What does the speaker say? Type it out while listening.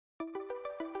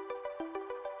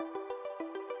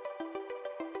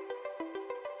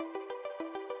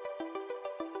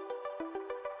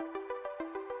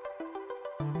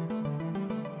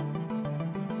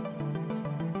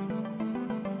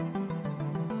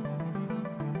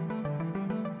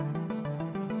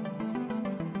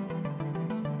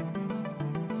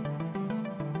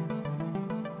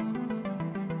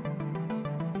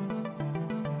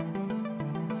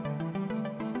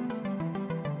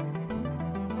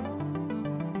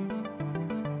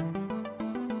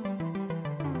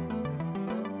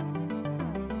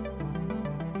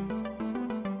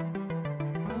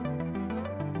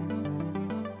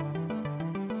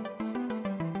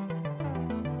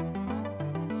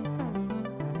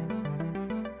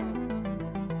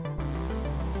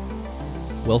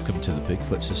Welcome to the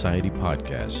Bigfoot Society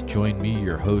podcast. Join me,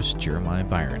 your host, Jeremiah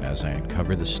Byron, as I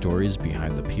uncover the stories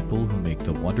behind the people who make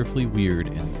the wonderfully weird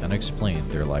and the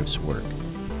unexplained their life's work.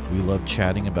 We love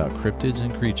chatting about cryptids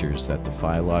and creatures that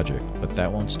defy logic, but that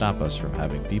won't stop us from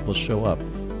having people show up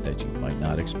that you might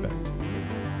not expect.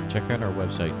 Check out our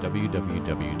website,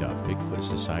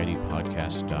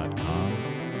 www.bigfootsocietypodcast.com.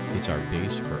 It's our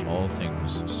base for all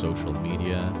things social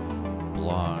media,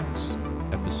 blogs,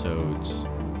 episodes,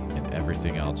 and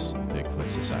everything else Bigfoot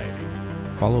Society.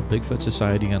 Follow Bigfoot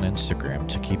Society on Instagram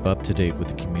to keep up to date with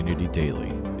the community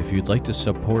daily. If you'd like to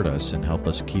support us and help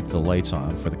us keep the lights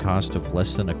on for the cost of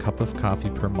less than a cup of coffee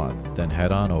per month, then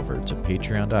head on over to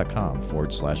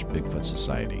patreon.com/Bigfoot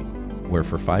Society, where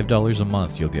for $5 a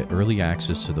month you'll get early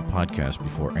access to the podcast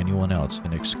before anyone else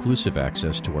and exclusive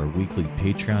access to our weekly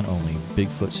Patreon-only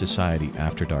Bigfoot Society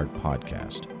After Dark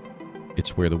podcast.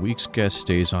 It's where the week's guest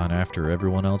stays on after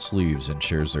everyone else leaves and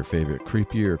shares their favorite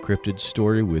creepy or cryptid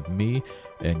story with me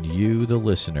and you, the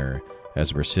listener,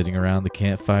 as we're sitting around the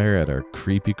campfire at our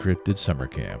creepy cryptid summer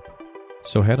camp.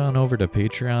 So head on over to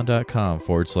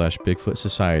patreon.com/Bigfoot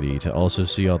Society to also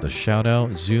see all the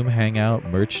shout-out, Zoom hangout,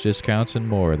 merch discounts, and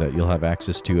more that you'll have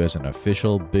access to as an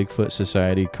official Bigfoot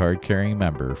Society card-carrying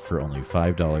member for only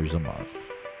 $5 a month.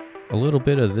 A little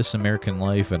bit of This American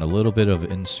Life and a little bit of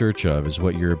In Search Of is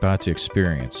what you're about to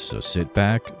experience, so sit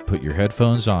back, put your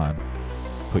headphones on,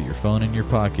 put your phone in your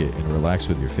pocket, and relax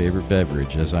with your favorite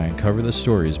beverage as I uncover the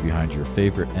stories behind your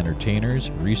favorite entertainers,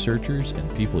 researchers,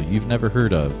 and people you've never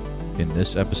heard of in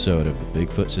this episode of the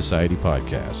Bigfoot Society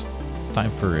podcast. Time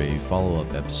for a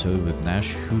follow-up episode with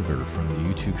Nash Hoover from the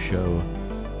YouTube show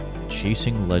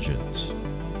Chasing Legends.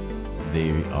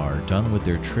 They are done with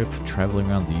their trip traveling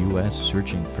around the U.S.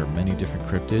 searching for many different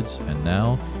cryptids, and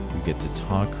now we get to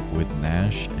talk with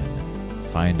Nash and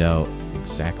find out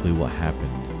exactly what happened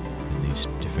in these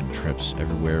different trips,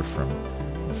 everywhere from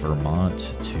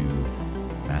Vermont to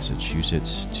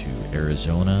Massachusetts to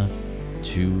Arizona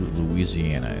to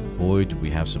Louisiana. And boy, do we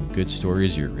have some good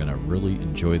stories. You're going to really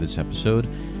enjoy this episode.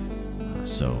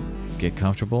 So get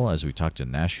comfortable as we talk to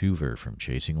Nash Hoover from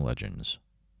Chasing Legends.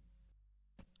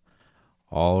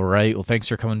 All right. Well, thanks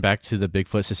for coming back to the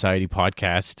Bigfoot Society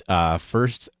podcast.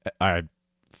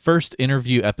 First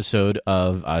interview episode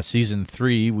of season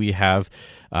 3. We have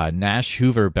Nash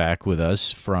Hoover back with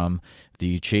us from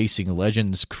the Chasing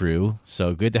Legends crew.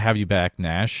 So good to have you back,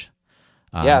 Nash.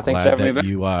 Yeah, thanks for having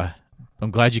me back.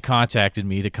 I'm glad you contacted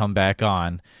me to come back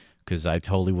on, because I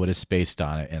totally would have spaced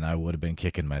on it and I would have been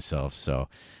kicking myself. So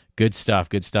good stuff.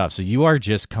 So you are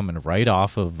just coming right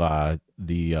off of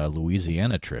the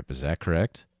Louisiana trip. Is that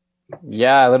correct?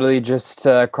 Yeah, I literally just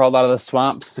crawled out of the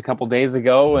swamps a couple days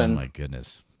ago. Oh my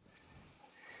goodness.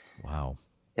 Wow.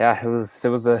 Yeah, it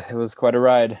was quite a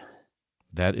ride.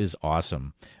 That is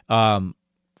awesome.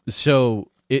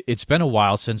 So it's been a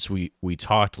while since we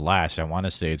talked last. I want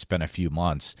to say it's been a few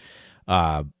months.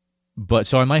 But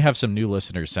so I might have some new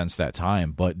listeners since that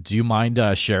time, but do you mind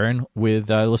sharing with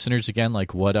listeners again,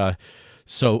 like what,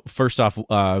 so first off,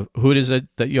 who it is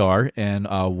that you are, and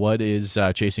what is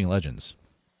Chasing Legends?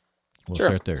 We'll Sure.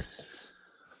 start there.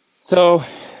 So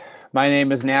my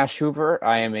name is Nash Hoover.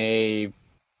 I am a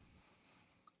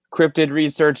cryptid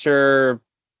researcher,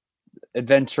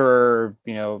 adventurer.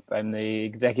 I'm the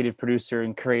executive producer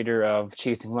and creator of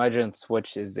Chasing Legends,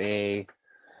 which is a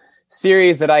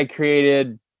series that I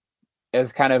created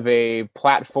as kind of a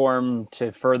platform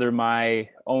to further my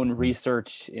own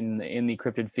research in the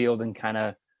cryptid field and kind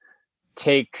of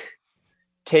take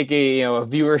a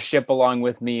viewership along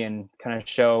with me and kind of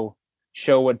show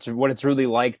what it's really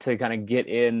like to kind of get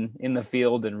in the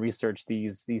field and research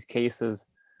these cases.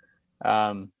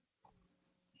 So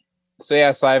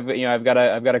I've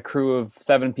got a crew of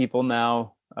 7 people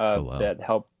now that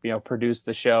help produce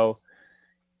the show,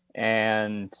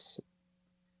 and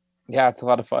yeah, it's a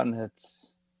lot of fun.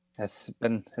 It's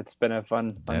been a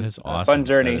fun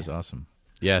journey. That is awesome.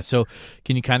 Yeah. So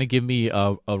can you kind of give me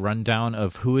a rundown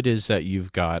of who it is that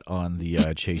you've got on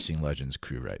the Chasing Legends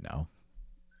crew right now?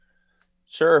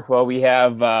 Sure. Well, we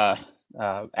have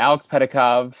Alex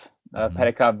Pedikov,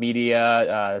 Pedikov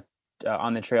Media,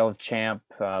 On the Trail of Champ,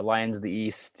 Lions of the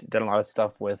East, done a lot of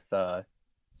stuff with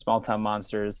Small Town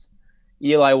Monsters.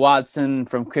 Eli Watson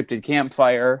from Cryptid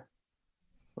Campfire,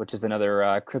 which is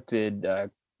another cryptid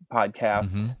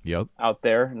podcast out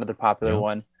there, another popular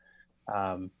one.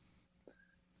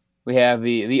 We have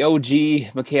the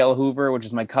OG Michaela Hoover, which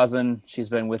is my cousin. She's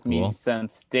been with me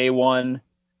since day one.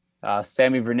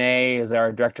 Sammy Vernay is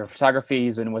our director of photography.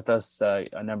 He's been with us a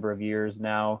number of years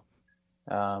now.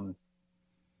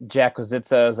 Jack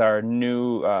Kozitsa is our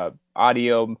new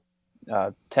audio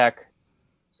tech.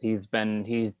 So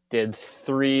he did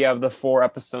 3 of the 4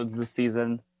 episodes this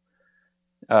season.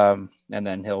 And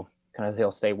then he'll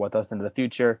stay with us into the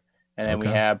future. And then we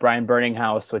Okay. have Brian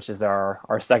Burninghouse, which is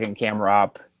our second camera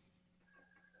op.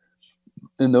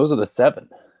 And those are the 7.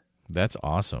 That's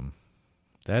awesome.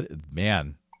 That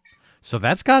man. So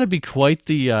that's got to be quite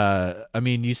the. I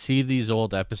mean, you see these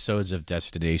old episodes of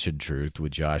Destination Truth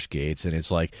with Josh Gates, and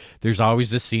it's like there's always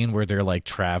this scene where they're like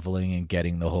traveling and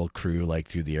getting the whole crew like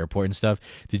through the airport and stuff.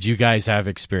 Did you guys have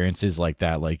experiences like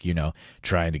that, like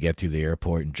trying to get through the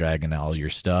airport and dragging all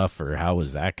your stuff, or how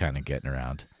was that kind of getting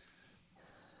around?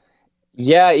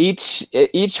 Yeah,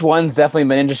 each one's definitely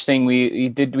been interesting. We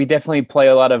definitely play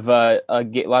a lot of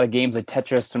lot of games like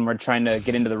Tetris when we're trying to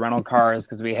get into the rental cars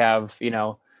because we have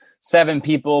 7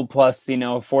 people plus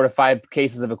 4 to 5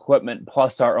 cases of equipment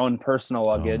plus our own personal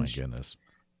Oh my luggage. goodness.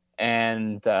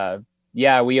 And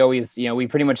yeah, we always we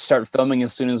pretty much start filming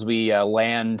as soon as we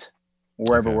land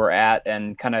wherever Okay. we're at,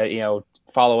 and kind of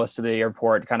follow us to the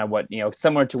airport, kind of what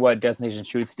similar to what Destination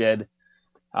Truth did.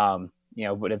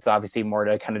 But it's obviously more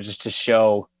to kind of just to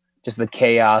show just the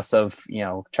chaos of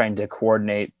trying to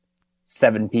coordinate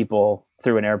 7 people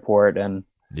through an airport. And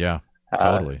Yeah,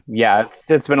 totally. yeah,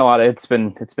 it's been a lot. It's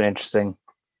been interesting.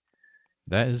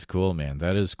 That is cool, man.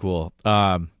 That is cool.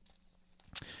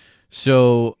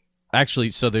 So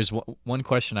actually, so there's one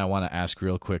question I want to ask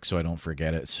real quick so I don't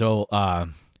forget it. So, uh,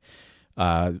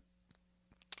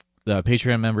 the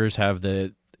Patreon members have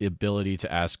the ability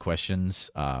to ask questions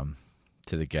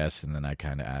to the guests, and then I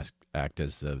kind of act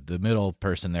as the middle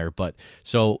person there. But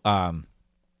so,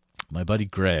 my buddy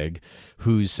Greg,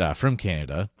 who's from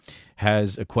Canada,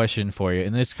 has a question for you,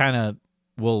 and this kind of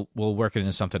we'll work it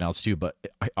into something else too. But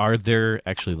are there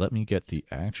actually? Let me get the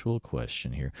actual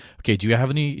question here. Okay, do you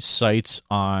have any sites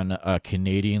on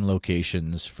Canadian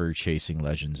locations for Chasing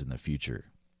Legends in the future?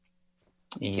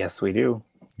 Yes, we do.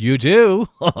 You do?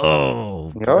 Oh,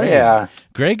 Oh Greg. yeah.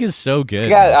 Greg is so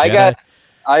good. I Jedi.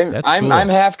 got. That's I'm cool.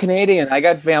 half Canadian. I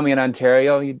got family in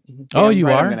Ontario. You Oh, damn you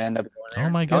right I'm are? gonna end up going Oh there.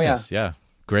 my Oh yeah. goodness. Yeah.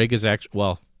 Greg is actually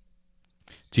well.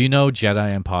 Do you know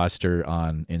Jedi Imposter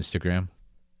on Instagram?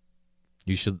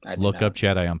 You should I do look not. up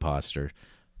Jedi Imposter.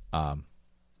 Um,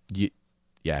 you,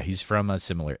 yeah, he's from a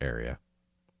similar area.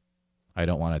 I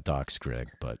don't want to dox Greg,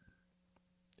 but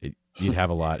you'd have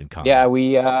a lot in Yeah, common.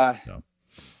 we So.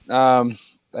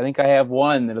 I think I have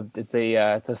one. It's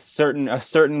a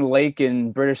certain lake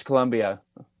in British Columbia.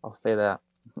 I'll say that.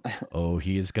 Oh,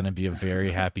 he is going to be a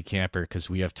very happy camper because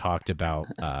we have talked about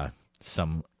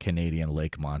some Canadian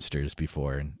lake monsters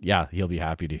before, and yeah, he'll be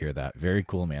happy to hear that. Very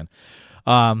cool, man.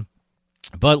 Um,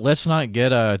 but let's not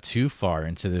get too far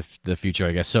into the future,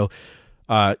 I guess. So,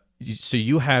 so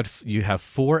you have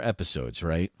 4 episodes,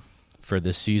 right, for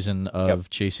this season Yep. of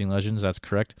Chasing Legends. That's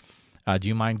correct. Do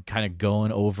you mind kind of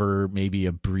going over maybe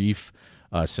a brief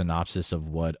synopsis of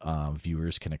what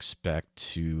viewers can expect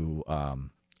to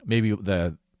maybe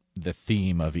the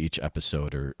theme of each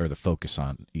episode or the focus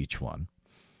on each one?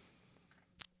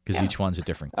 Because Yeah. each one's a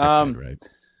different cryptid, right?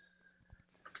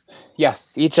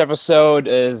 Yes, each episode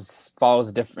follows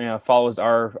a different follows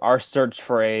our search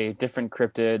for a different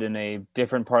cryptid in a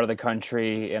different part of the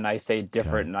country. And I say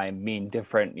different, Okay. and I mean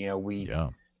different. We Yeah.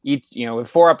 each with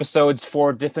 4 episodes,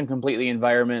 4 different completely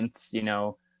environments.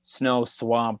 Snow,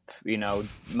 swamp,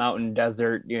 mountain,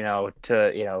 desert,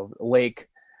 to lake.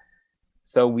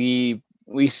 So we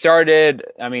started.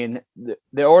 I mean,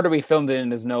 the order we filmed it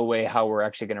in is no way how we're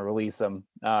actually going to release them.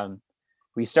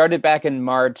 We started back in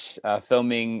March,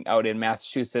 filming out in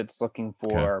Massachusetts, looking Okay.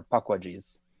 for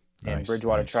Pukwudgies and Nice.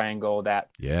 Bridgewater Nice. Triangle. That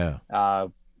Yeah.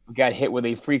 got hit with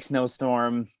a freak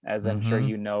snowstorm, as I'm sure Mm-hmm.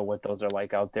 you know what those are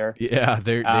like out there. Yeah,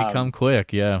 they come Um,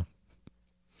 quick. Yeah.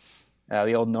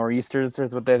 the old nor'easters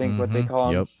is what they think what they Mm-hmm.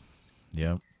 call them.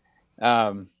 Yep.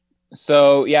 Yep.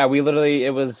 So yeah, we literally it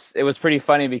was pretty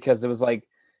funny because it was like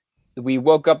we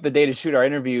woke up the day to shoot our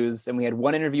interviews, and we had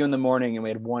one interview in the morning and we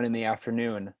had one in the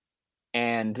afternoon.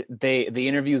 And the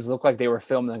interviews looked like they were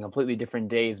filmed on completely different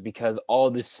days because all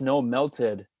the snow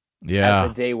melted as the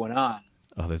Yeah. day went on.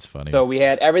 Oh, that's funny. So we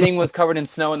had everything was covered in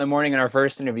snow in the morning in our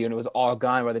first interview, and it was all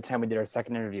gone by the time we did our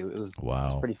second interview. It was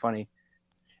Wow. pretty funny.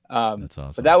 That's But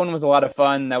awesome. that one was a lot of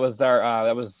fun. That was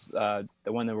the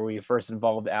one that where we first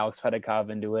involved Alex Fedakov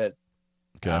into it.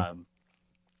 Okay.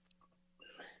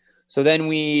 So then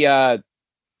it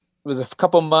was a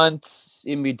couple months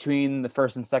in between the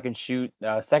first and second shoot.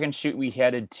 Second shoot, we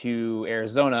headed to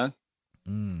Arizona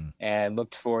Mm. and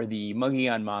looked for the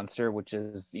Mogollon monster, which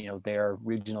is their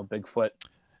regional Bigfoot.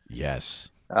 Yes.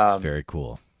 It's Um, very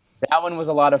cool. that one was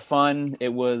a lot of fun. It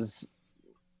was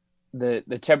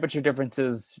the temperature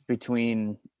differences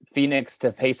between Phoenix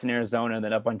to Payson, Arizona, and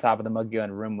then up on top of the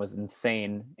Mogollon Rim was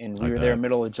insane. And we I were there bet.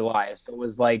 middle of July, so it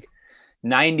was like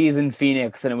 90s in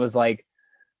Phoenix, and it was like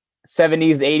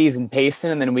 70s, 80s in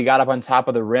Payson, and then we got up on top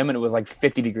of the rim, and it was like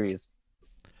 50 degrees.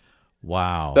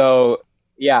 Wow. So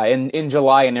yeah, in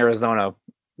July in Arizona.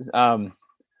 Um,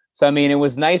 so I mean, it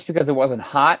was nice because it wasn't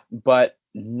hot, but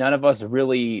none of us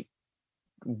really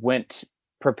went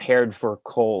prepared for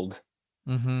cold.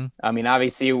 Mm-hmm. I mean,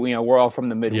 obviously, we're all from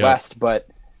the Yep. Midwest, but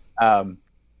um,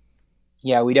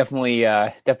 yeah, we definitely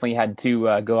had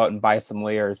to go out and buy some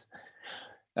layers.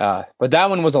 But that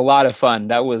one was a lot of fun.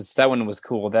 That one was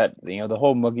cool. That the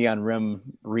whole Mogollon Rim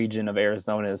region of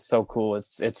Arizona is so cool.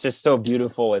 It's just so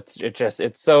beautiful. It's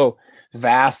so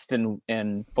vast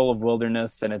and full of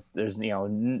wilderness, and there's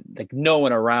like no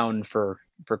one around for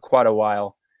quite a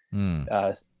while. Mm.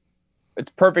 Uh,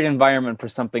 it's perfect environment for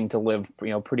something to live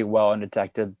pretty well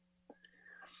undetected.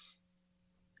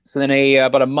 So then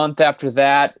about a month after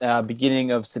that,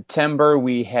 beginning of September,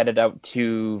 we headed out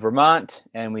to Vermont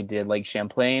and we did Lake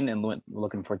Champlain and went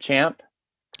looking for Champ.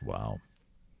 Wow.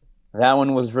 That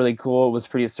one was really cool. It was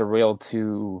pretty surreal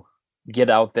to get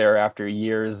out there after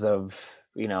years of,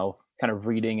 kind of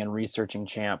reading and researching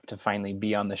Champ to finally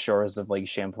be on the shores of Lake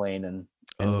Champlain and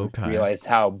Okay. realize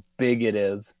how big it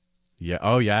is. Yeah.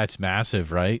 Oh, yeah. It's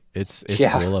massive, right? It's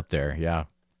Yeah. cool up there. Yeah.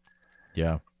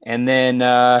 Yeah. And then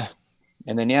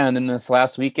and then this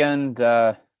last weekend,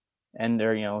 the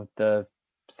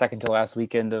second to last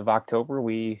weekend of October,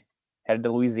 we headed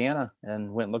to Louisiana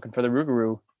and went looking for the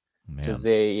Rougarou, which is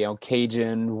Man, a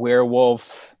Cajun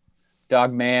werewolf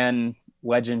dog man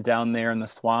legend down there in the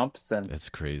swamps. And that's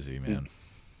crazy, we man.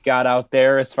 got out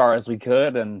there as far as we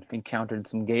could and encountered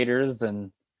some gators,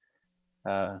 and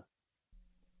uh,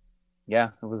 yeah,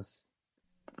 it was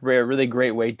a really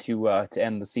great way to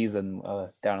end the season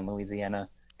down in Louisiana.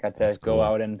 Got to That's go cool.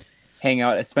 out and hang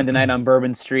out, spend the night on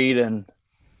Bourbon Street, and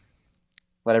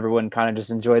let everyone kind of just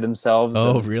enjoy themselves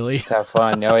Oh, and really? just have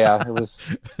fun. Oh yeah, it was.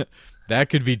 That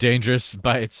could be dangerous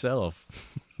by itself.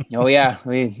 Oh yeah,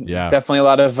 we Yeah. definitely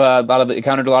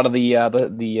encountered a lot of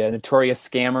the notorious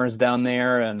scammers down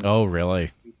there, and Oh,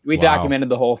 really? we Wow. documented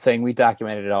the whole thing. We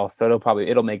documented it all, so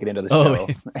it'll make it into the Oh,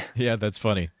 show. yeah, that's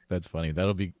funny. That's funny.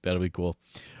 That'll be cool.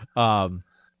 Um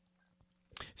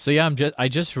so yeah, I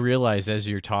just realized as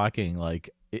you're talking like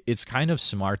it's kind of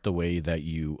smart the way that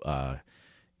you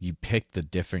pick the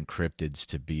different cryptids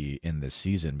to be in this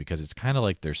season because it's kind of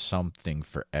like there's something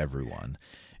for everyone.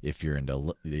 If you're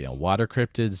into water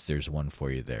cryptids, there's one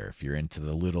for you there. If you're into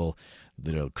the little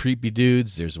creepy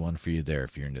dudes, there's one for you there.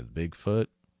 If you're into the Bigfoot,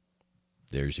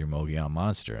 there's your Mogollon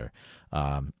monster.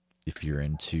 If you're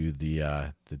into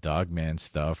the Dogman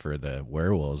stuff or the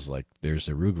werewolves, like there's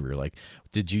the Rougarou. Like,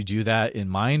 did you do that in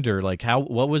mind, or like how?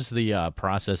 What was the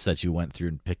process that you went through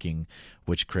in picking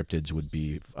which cryptids would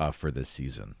be for this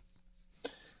season?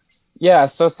 Yeah,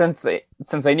 so since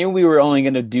I knew we were only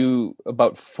going to do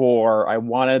about four, I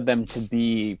wanted them to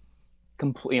be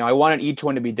complete. I wanted each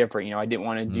one to be different. I didn't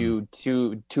want to Mm. do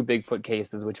two Bigfoot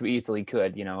cases, which we easily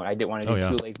could. I didn't want to Oh do yeah.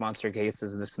 two lake monster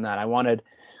cases, this and that. I wanted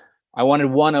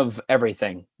one of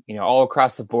everything. All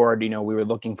across the board. We were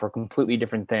looking for completely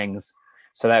different things,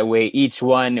 so that way each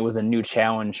one it was a new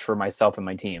challenge for myself and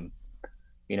my team.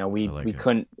 I We like it.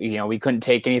 couldn't we couldn't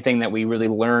take anything that we really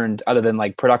learned other than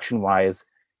like production wise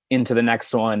into the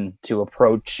next one to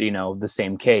approach the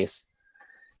same case.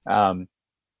 Um,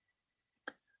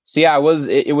 so yeah,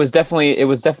 it was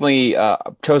definitely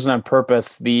chosen on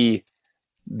purpose. The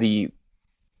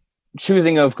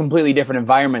choosing of completely different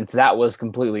environments, that was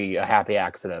completely a happy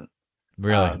accident.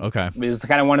 Really? Okay. It was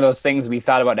kind of one of those things we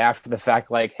thought about after the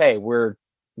fact, like, hey, we're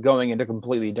going into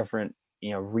completely different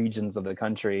regions of the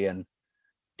country and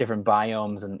different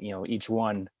biomes, and each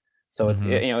one. So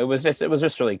Mm-hmm. it was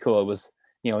just really cool.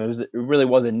 It really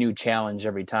was a new challenge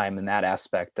every time in that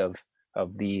aspect of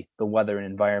the weather and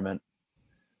environment.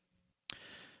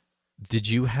 Did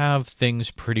you have things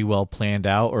pretty well planned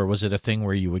out, or was it a thing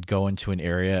where you would go into an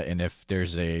area and if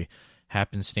there's a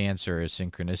happenstance or a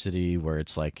synchronicity where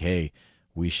it's like, hey,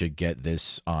 we should get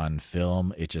this on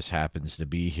film. It just happens to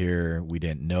be here. We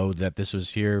didn't know that this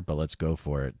was here, but let's go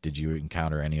for it. Did you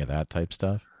encounter any of that type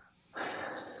stuff?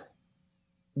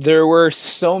 There were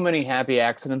so many happy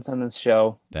accidents on this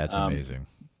show, That's um, amazing.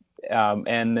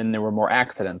 and then there were more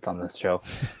accidents on this show.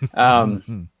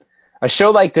 Um, a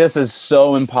show like this is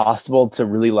so impossible to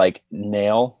really like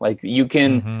nail. Like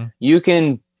Mm-hmm. you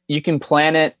can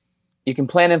plan it, you can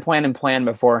plan and plan and plan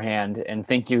beforehand and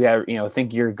think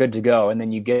think you're good to go, and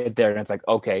then you get there and it's like,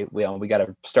 okay, we got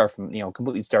to start from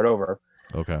completely start over.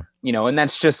 Okay. And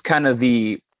that's just kind of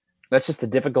that's just the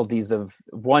difficulties of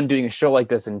one, doing a show like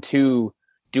this, and two,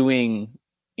 doing,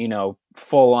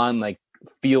 full on like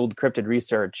field cryptid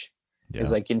research. Yeah.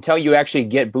 Is like, until you actually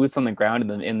get boots on the ground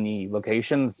in the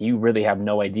locations, you really have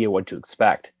no idea what to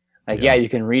expect. Like, Yeah. you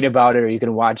can read about it or you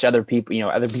can watch other people,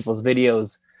 other people's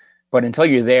videos, but until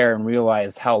you're there and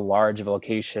realize how large of a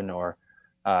location, or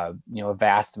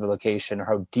vast of a location, or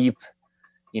how deep,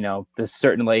 this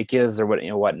certain lake is, or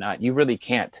whatnot, you really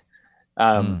can't.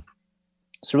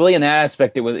 So really, in that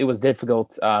aspect, it was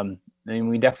difficult. I mean,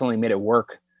 we definitely made it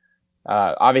work.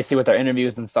 Obviously, with our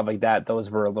interviews and stuff like that, those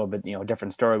were a little bit,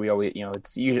 different story. We always,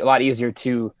 it's usually a lot easier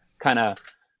to kind of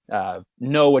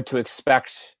know what to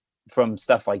expect from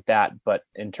stuff like that. But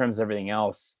in terms of everything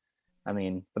else, I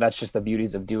mean, but that's just the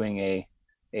beauties of doing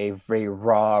a very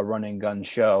raw run and gun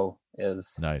show.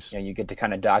 Is nice. You get to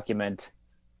kind of document,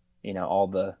 all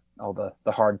the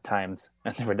hard times,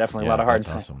 and there were definitely a lot of hard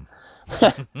times. Awesome.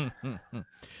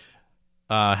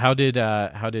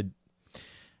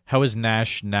 How is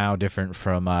Nash now different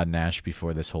from Nash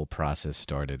before this whole process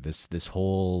started? This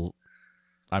whole,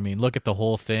 I mean, look at the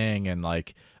whole thing, and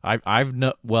like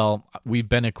we've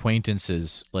been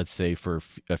acquaintances, let's say, for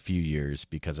a few years,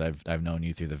 because I've known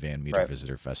you through the Van Meter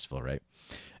Visitor Festival, right?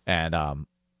 And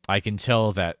I can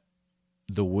tell that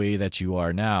the way that you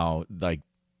are now, like,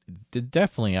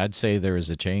 definitely, I'd say there is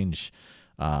a change.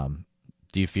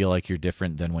 Do you feel like you're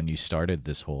different than when you started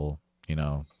this whole,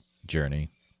 journey?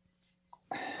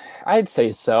 I'd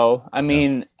say so. I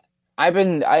mean, I've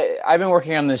been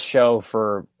working on this show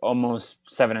for almost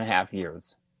 7.5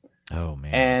 years. Oh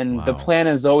man! And wow. the plan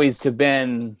has always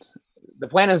been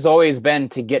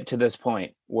to get to this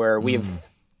point where we've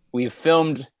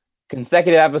filmed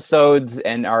consecutive episodes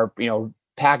and are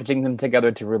packaging them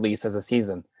together to release as a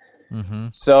season. Mm-hmm.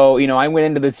 So I went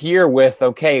into this year with,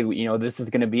 okay, this is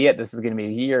going to be it. This is going to be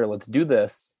the year. Let's do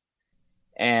this.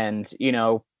 And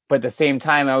but at the same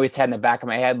time, I always had in the back of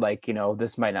my head, like,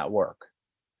 this might not work.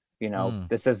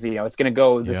 This is, it's going to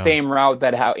go the same route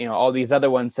that how, all these other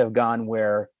ones have gone,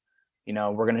 where,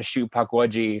 we're going to shoot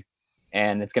Pukwudgie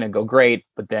and it's going to go great,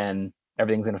 but then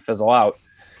everything's going to fizzle out.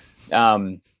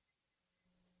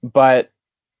 But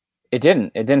it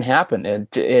didn't happen.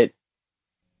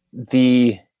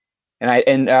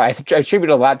 I attribute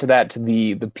a lot to that, to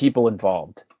the people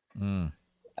involved.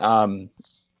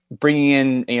 Bringing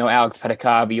in, Alex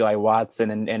Petticobb, Eli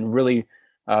Watson, and really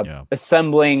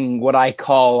assembling what I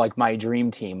call like my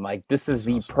dream team. Like, this is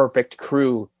the perfect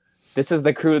crew. This is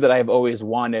the crew that I've always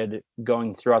wanted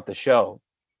going throughout the show.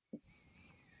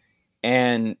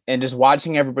 And just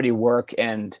watching everybody work,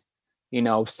 and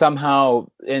somehow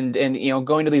and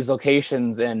going to these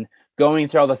locations and going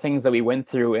through all the things that we went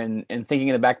through, and thinking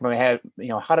in the back of my head,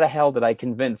 how the hell did I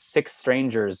convince 6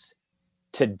 strangers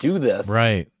to do this?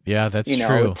 Right. Yeah, that's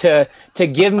true. To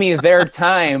give me their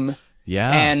time.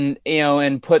 Yeah.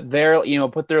 And put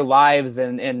their lives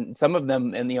and some of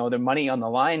them and their money on the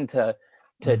line to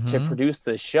produce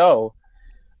this show.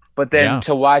 But then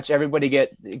to watch everybody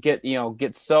get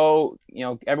so,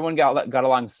 everyone got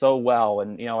along so well,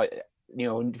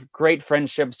 and great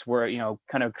friendships were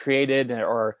kind of created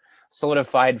or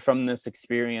solidified from this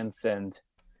experience, and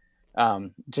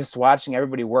just watching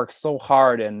everybody work so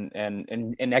hard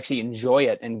and actually enjoy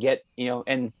it, and get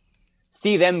and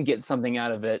see them get something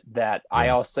out of it that I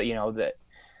also that,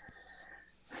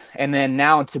 and then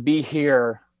now to be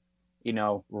here,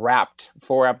 wrapped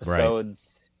 4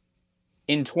 episodes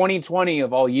in 2020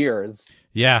 of all years.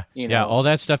 Yeah, all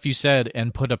that stuff you said,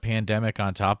 and put a pandemic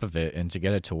on top of it, and to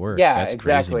get it to work. Yeah, that's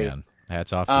exactly. Crazy, man.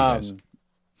 Hats off to you guys.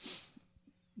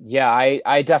 Yeah,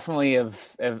 I definitely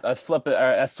have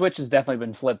a switch has definitely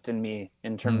been flipped in me,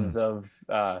 in terms of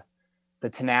the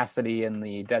tenacity and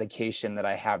the dedication that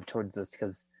I have towards this,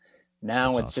 because now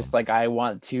That's it's awesome. just like I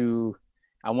want to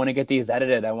get these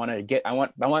edited. I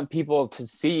want people to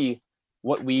see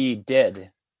what we did,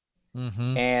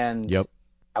 and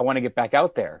I want to get back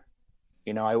out there.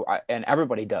 And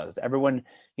everybody does. Everyone,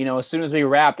 as soon as we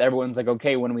wrapped, everyone's like,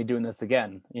 okay, when are we doing this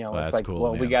again? It's like, cool,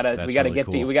 well, man. we gotta Really get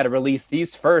cool. we gotta release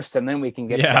these first, and then we can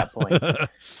get to that point.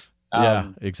 Yeah,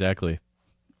 exactly.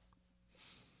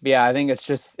 Yeah, I think it's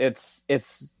just it's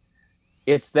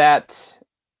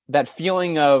that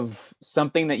feeling of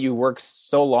something that you work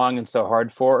so long and so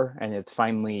hard for, and it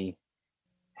finally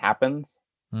happens.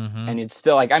 And it's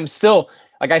still like I still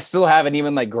haven't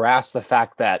even like grasped the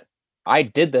fact that I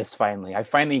did this finally. I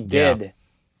finally did.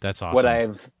 That's awesome. What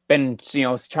I've been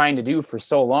trying to do for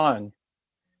so long,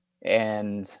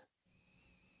 and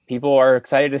people are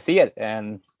excited to see it,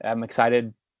 and I'm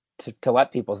excited to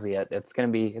let people see it. It's gonna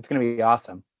be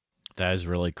awesome. That is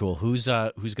really cool. Who's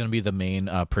gonna be the main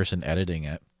person editing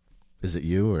it? Is it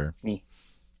you or? Me.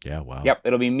 Yeah, wow. Yep,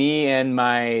 it'll be me and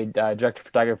my director of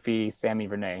photography, Sammy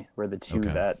Vernay. We're the two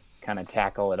Okay. that kind of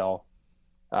tackle it all.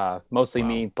 Mostly Wow.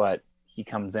 me, but he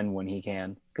comes in when he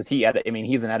can because he's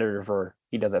an editor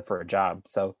he does it for a job,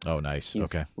 so Oh, nice. Okay.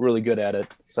 he's really good at it.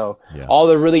 So Yeah. all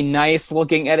the really nice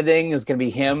looking editing is going to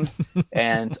be him,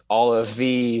 and all of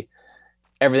the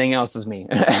everything else is me.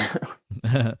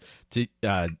 Do,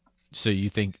 so you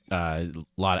think a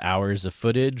lot of hours of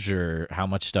footage, or how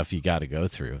much stuff you got to go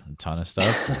through? A ton of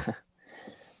stuff. Or?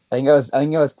 I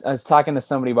was talking to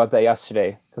somebody about that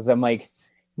yesterday because I'm like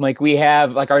we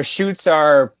have like our shoots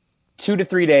are 2 to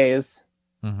 3 days,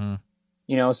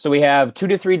 Mm-hmm. so we have 2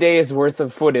 to 3 days worth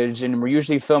of footage, and we're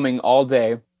usually filming all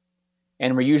day,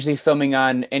 and we're usually filming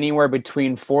on anywhere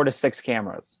between 4 to 6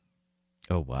 cameras.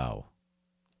 Oh, wow.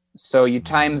 So you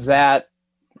times Mm, that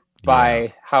yeah,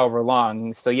 by however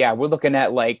long. So yeah, we're looking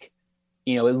at like,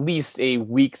 at least a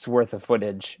week's worth of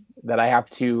footage that I have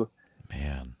to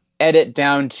man. edit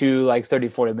down to like 30,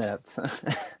 40 minutes.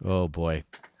 Oh boy,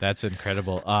 that's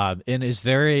incredible. And is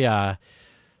there a?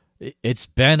 It's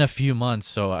been a few months,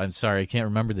 so I'm sorry I can't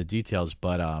remember the details,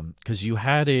 but because you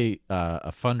had a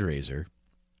fundraiser,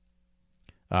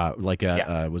 like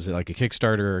Yeah. was it like a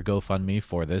Kickstarter or GoFundMe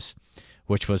for this,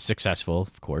 which was successful,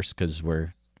 of course, because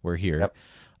we're here. Yep.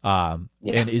 Yeah.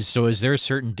 And is there a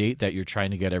certain date that you're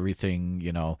trying to get everything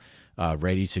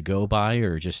ready to go by,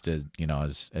 or just as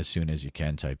soon as you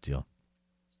can type deal?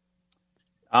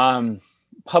 Um,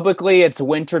 Publicly it's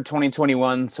winter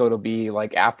 2021, so it'll be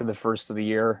like after the first of the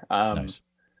year. Nice.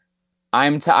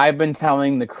 I've been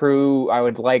telling the crew I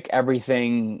would like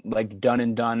everything like done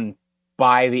and done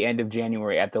by the end of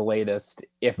January at the latest,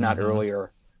 if not Mm-hmm.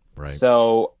 earlier. Right.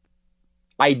 So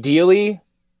ideally,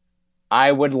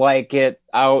 I would like it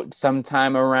out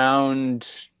sometime around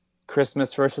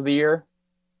Christmas, first of the year.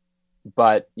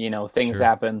 But things Sure.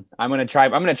 happen. I'm gonna try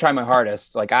my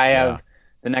hardest. Like I Yeah. have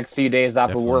the next few days off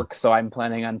of Definitely. work, so I'm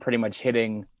planning on pretty much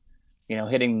hitting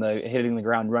the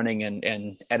ground running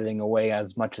and editing away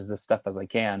as much as this stuff as I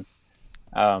can.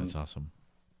 That's Um, awesome.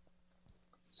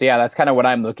 so yeah, that's kind of what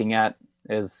I'm looking at,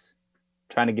 is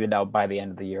trying to get it out by the end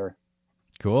of the year.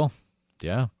 Cool.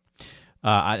 Yeah.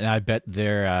 I bet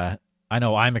they're. I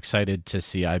know I'm excited to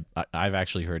see. I've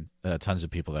actually heard tons of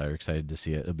people that are excited to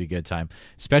see it. It'll be a good time,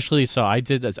 especially. So I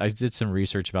did some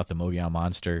research about the Mogollon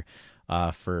Monster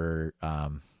for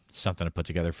something I put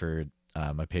together for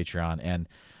my Patreon, and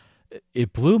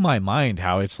it blew my mind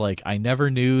how it's like I never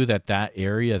knew that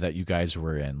area that you guys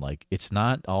were in, like it's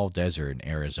not all desert in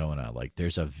Arizona. Like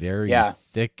there's a very Yeah,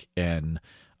 thick and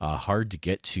hard to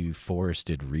get to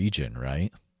forested region,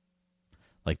 right?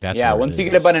 Like that's yeah. where it Once you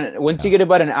get about is. an once you Yeah. get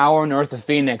about an hour north of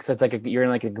Phoenix, that's like you're in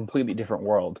like a completely different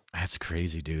world. That's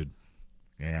crazy, dude.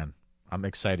 Man, I'm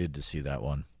excited to see that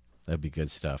one. That'd be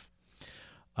good stuff.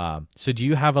 So do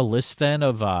you have a list then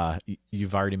of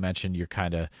you've already mentioned you're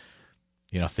kind of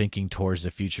thinking towards the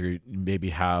future,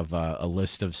 maybe have a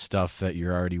list of stuff that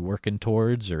you're already working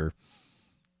towards, or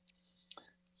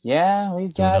Yeah,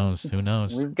 who knows? Who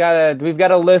knows? we've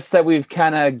got a list that we've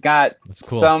kind of got That's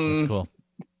cool. That's some cool.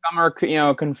 some are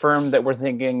confirmed that we're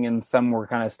thinking, and some we're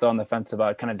kind of still on the fence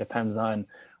about. Kind of depends on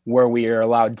where we are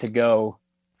allowed to go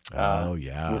Oh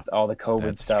yeah, with all the COVID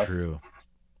that's stuff. true.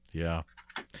 Yeah.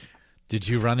 Did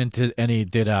you run into any?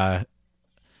 Did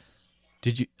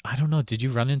you? I don't know. Did you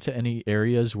run into any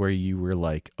areas where you were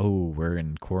like, "Oh, we're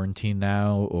in quarantine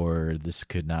now," or "This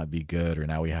could not be good," or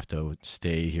 "Now we have to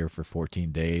stay here for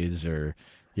 14 days," or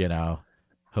you know,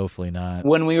 hopefully not.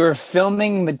 When we were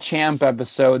filming the Champ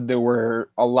episode, there were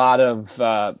a lot of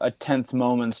tense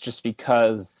moments just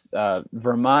because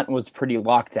Vermont was pretty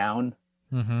locked down.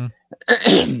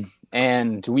 Mm-hmm.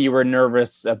 And we were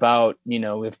nervous about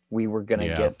if we were going to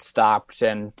Yeah. get stopped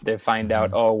and they find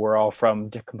out, Mm-hmm. oh, we're all from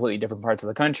completely different parts of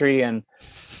the country. And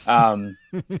um,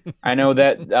 I know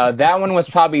that that one was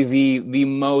probably the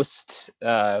most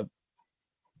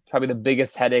probably the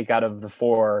biggest headache out of the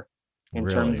four in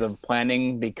terms Really? of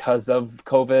planning because of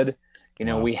COVID.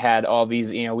 Wow. We had all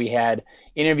these, we had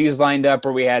interviews lined up,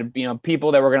 or we had,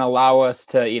 people that were going to allow us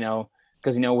to,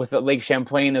 because, with Lake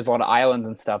Champlain, there's a lot of islands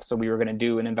and stuff. So we were going to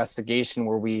do an investigation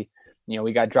where we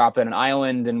got dropped on an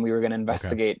island, and we were going to Okay.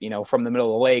 investigate, from the middle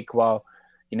of the lake. While,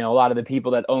 a lot of the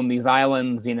people that own these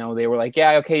islands, they were like,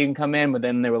 yeah, okay, you can come in. But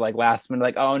then they were like last minute,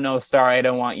 like, oh no, sorry, I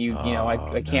don't want you, Oh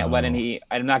I can't let no.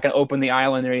 I'm not going to open the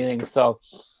island or anything. So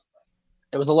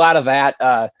it was a lot of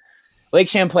that. Lake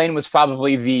Champlain was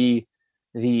probably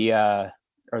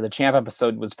or the Champ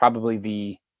episode was probably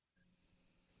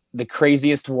the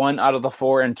craziest one out of the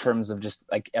four in terms of just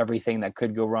like everything that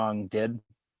could go wrong did.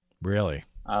 Really?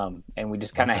 And we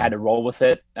just kind of had to roll with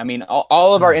it. I mean,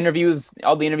 all of our interviews,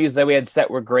 all the interviews that we had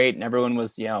set were great, and everyone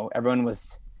was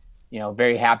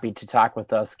very happy to talk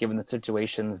with us given the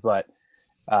situations. But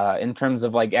in terms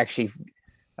of like actually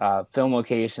film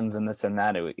locations and this and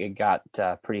that, it got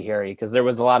pretty hairy because there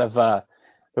was a lot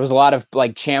of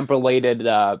like champ related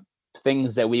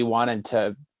things that we wanted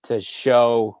to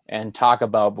show and talk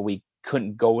about, but we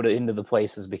couldn't go into the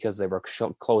places because they were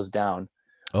closed down.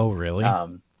 Oh, really?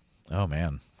 Oh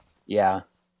man. Yeah.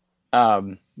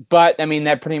 But I mean,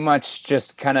 that pretty much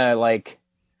just kind of like,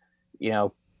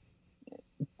 the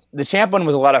champ one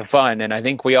was a lot of fun. And I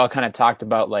think we all kind of talked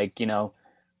about like,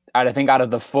 I think out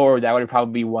of the four, that would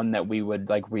probably be one that we would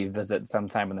like revisit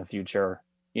sometime in the future,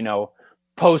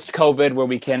 post COVID, where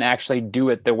we can actually do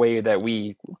it the way that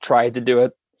we tried to do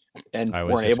it and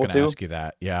weren't able to. Ask you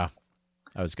that. Yeah.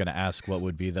 I was going to ask what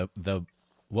would be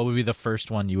the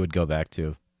first one you would go back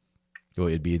to? What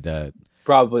would be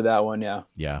probably that one. Yeah.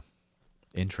 Yeah.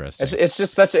 Interesting. It's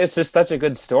just such a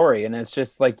good story. And it's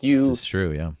just like it's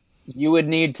true. Yeah. You would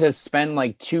need to spend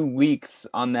like 2 weeks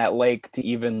on that lake to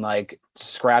even like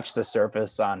scratch the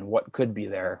surface on what could be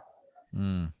there.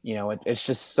 It's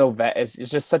just so it's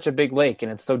just such a big lake and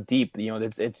it's so deep,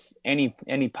 it's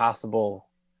any possible,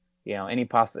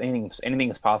 anything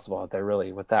is possible out there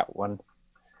really with that one.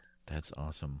 That's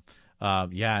awesome.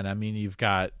 Yeah. And I mean, you've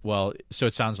got, so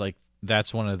it sounds like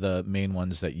that's one of the main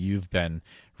ones that you've been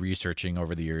researching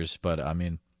over the years. But I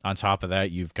mean, on top of that,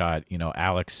 you've got,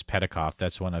 Alex Petikoff.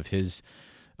 That's one of his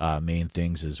main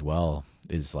things as well,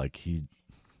 is like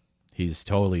he's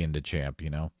totally into champ,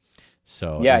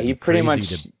 So yeah, he pretty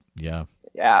much, yeah,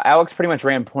 Alex pretty much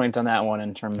ran point on that one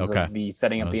in terms of the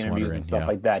setting up the interviews and stuff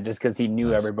like that, just because he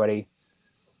knew everybody.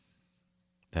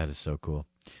 That is so cool.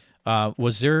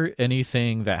 Was there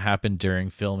anything that happened during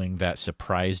filming that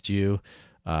surprised you?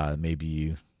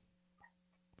 It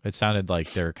sounded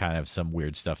like there were kind of some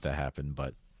weird stuff that happened,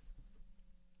 but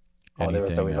there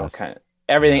was always all kind of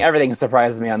everything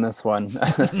surprised me on this one.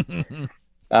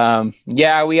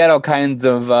 Yeah, we had all kinds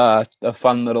of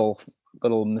fun little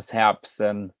mishaps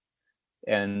and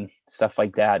stuff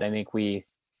like that. I think we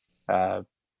the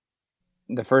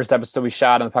first episode we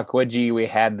shot on Pukwudgie, we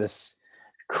had this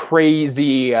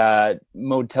crazy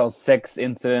Motel 6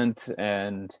 incident,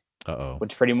 and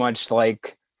which pretty much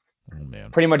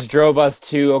drove us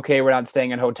to, okay, we're not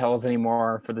staying in hotels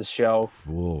anymore for the show.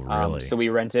 Ooh, really? So we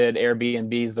rented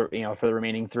Airbnbs, for the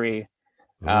remaining 3.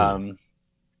 I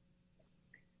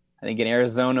think in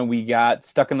Arizona we got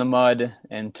stuck in the mud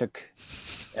and took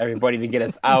everybody to get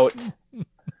us out.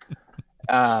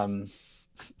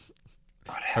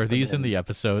 Are these in the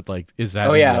episode? Like, is that?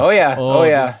 Oh yeah.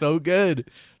 This is so good.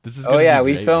 This is.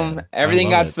 We filmed. Everything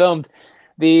got filmed.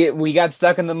 We got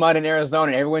stuck in the mud in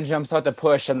Arizona. And everyone jumps out to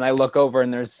push, and I look over,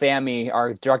 and there's Sammy,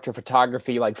 our director of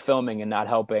photography, like filming and not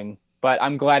helping. But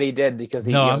I'm glad he did because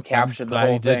he captured the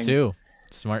whole thing. He did too.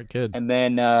 Smart kid. And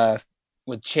then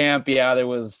with Champ, there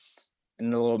was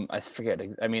I forget.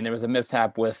 I mean, there was a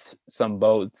mishap with some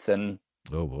boats, and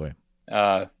oh boy,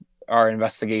 our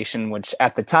investigation, which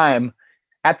at the time,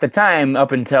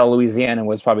 up until Louisiana,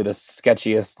 was probably the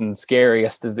sketchiest and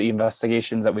scariest of the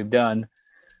investigations that we've done.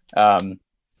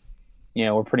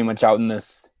 We're pretty much out in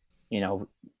this,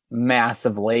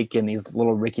 massive lake in these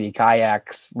little rickety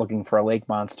kayaks looking for a lake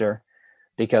monster,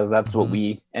 because that's what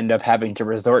we end up having to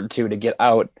resort to get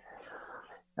out.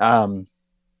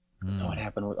 What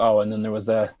happened? And then there was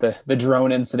the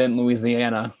drone incident in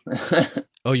Louisiana.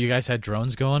 Oh, you guys had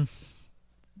drones going?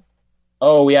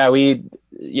 Oh yeah, we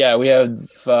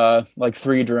have like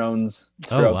 3 drones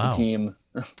throughout the team.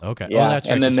 Okay. Yeah, that's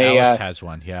right. And then Alex has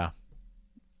one. Yeah.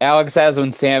 Alex has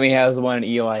one, Sammy has one, and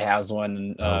Eli has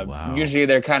one. Usually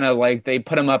they're kind of like, they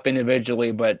put them up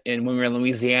individually, but when we were in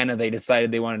Louisiana, they decided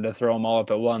they wanted to throw them all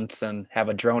up at once and have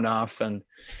a drone off. And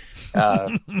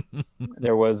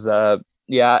there was,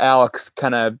 Alex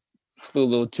kind of flew a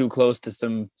little too close to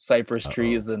some cypress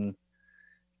trees and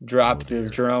dropped his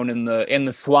drone in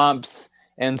the swamps,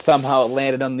 and somehow it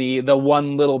landed on the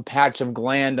one little patch of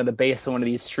gland on the base of one of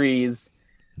these trees.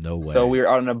 No way. So we were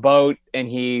out on a boat, and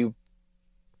we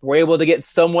were able to get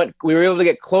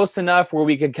close enough where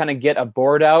we could kind of get a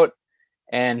board out,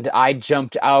 and I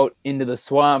jumped out into the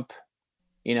swamp,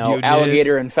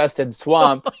 alligator infested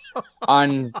swamp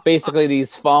on basically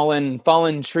these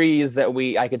fallen trees that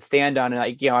I could stand on.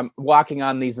 And I'm walking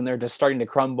on these, and they're just starting to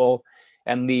crumble.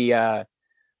 And the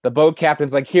boat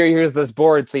captain's like, here's this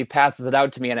board. So he passes it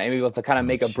out to me, and I'm able to kind of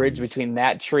make a bridge between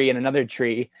that tree and another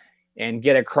tree and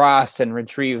get across and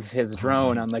retrieve his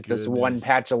drone on this one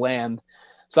patch of land.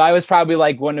 So I was probably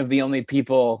like one of the only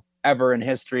people ever in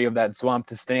history of that swamp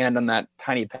to stand on that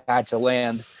tiny patch of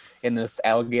land in this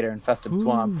alligator infested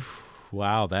swamp.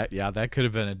 Wow, that could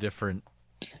have been a different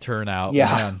turnout. Yeah.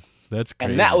 Man, that's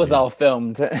crazy. And that was dude. all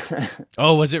filmed.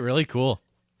 Oh, was it really cool?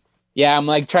 Yeah, I'm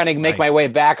like trying to make my Nice. way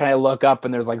back, and I look up,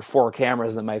 and there's like 4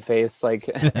 cameras in my face. Like,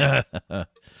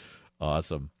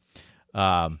 Awesome.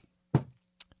 No,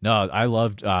 I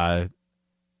loved Alex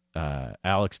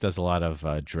does a lot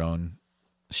of drone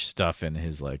stuff in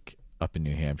his like up in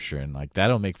New Hampshire, and like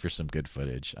that'll make for some good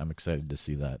footage. I'm excited to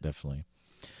see that. Definitely,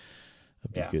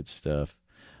 that'll be good stuff.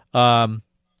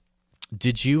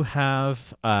 Did you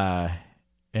have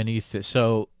anything?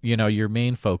 So your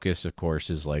main focus, of course,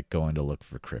 is like going to look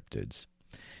for cryptids,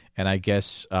 and I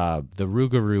guess the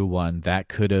Rougarou one that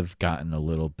could have gotten a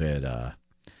little bit,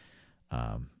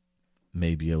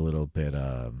 maybe a little bit.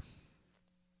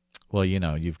 Well,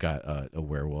 you've got a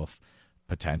werewolf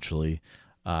potentially.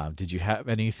 Did you have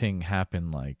anything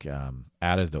happen like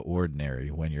out of the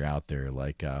ordinary when you're out there,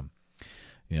 like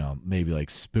maybe like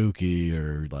spooky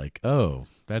or like, oh,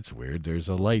 that's weird, there's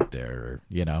a light there,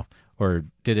 or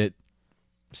did it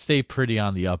stay pretty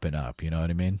on the up and up? You know what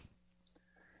I mean?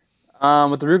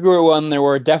 with the Rougarou one, there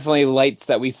were definitely lights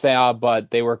that we saw,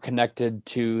 but they were connected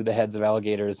to the heads of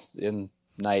alligators in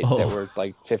night that were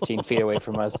like 15 feet away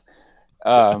from us.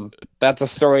 That's a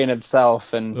story in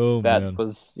itself, and man.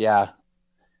 was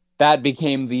that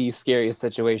became the scariest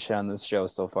situation on this show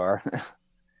so far.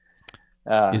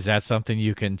 Is that something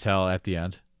you can tell at the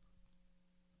end?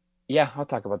 Yeah, I'll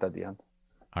talk about that at the end.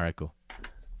 All right, cool.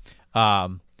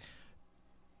 I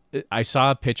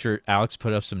saw a picture. Alex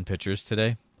put up some pictures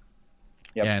today,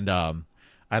 and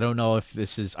I don't know if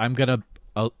this is. I'm gonna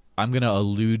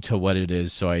allude to what it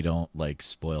is so I don't like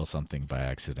spoil something by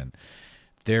accident.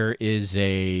 There is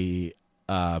a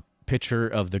picture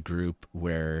of the group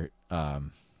where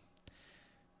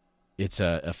it's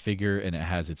a figure and it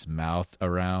has its mouth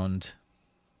around.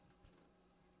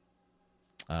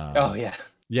 Oh yeah.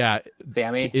 Yeah.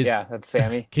 Sammy. Yeah, that's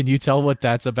Sammy. Can you tell what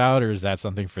that's about, or is that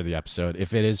something for the episode?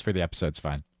 If it is for the episode, it's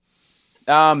fine.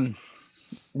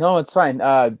 No, it's fine.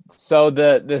 So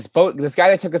this guy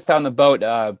that took us down the boat,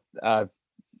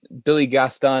 Billy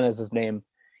Gaston is his name.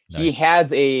 Nice. He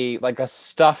has a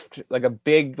stuffed, like a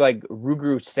big like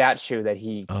Rougarou statue that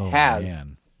he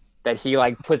that he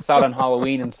like puts out on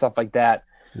Halloween and stuff like that.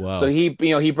 Wow. So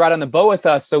he brought on the boat with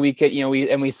us so we could,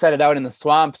 we set it out in the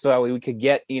swamp so we could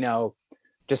get,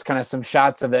 just kind of some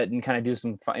shots of it and kind of do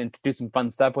some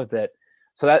fun stuff with it.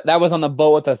 So that was on the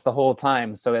boat with us the whole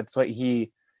time. So that's what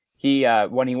he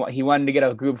wanted to get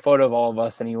a group photo of all of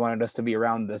us, and he wanted us to be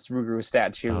around this Rougarou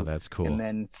statue. Oh, that's cool. And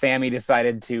then Sammy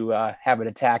decided to have it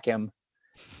attack him.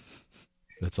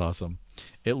 That's awesome.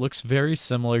 It looks very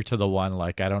similar to the one,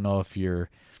 like, I don't know if you've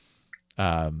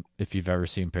ever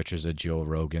seen pictures of Joe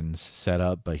Rogan's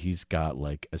setup, but he's got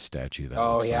like a statue that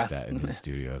looks like that in his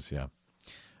studios. Yeah.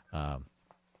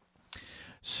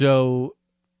 So,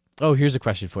 here's a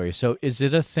question for you. So is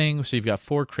it a thing? So you've got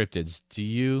 4 cryptids.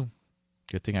 Good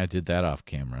thing I did that off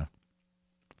camera.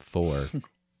 4.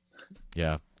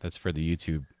 Yeah, that's for the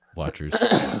YouTube watchers.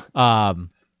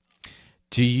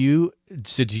 Do you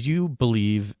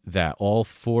believe that all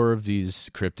 4 of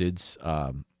these cryptids,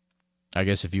 I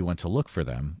guess if you went to look for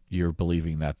them, you're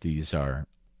believing that these are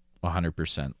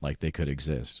 100% like they could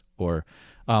exist? Or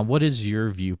what is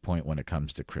your viewpoint when it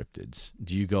comes to cryptids?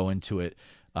 Do you go into it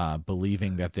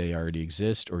believing that they already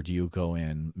exist, or do you go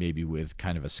in maybe with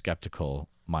kind of a skeptical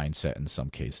mindset in some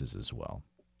cases as well?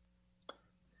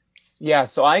 Yeah,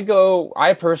 so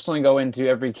I personally go into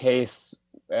every case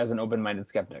as an open-minded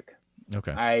skeptic.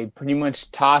 Okay. I pretty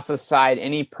much toss aside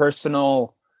any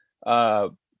personal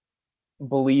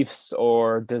beliefs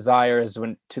or desires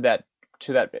to that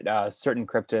certain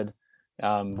cryptid,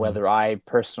 whether I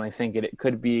personally think it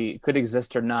could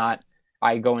exist or not.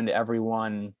 I go into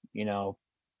everyone,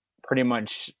 pretty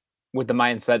much with the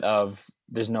mindset of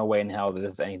there's no way in hell that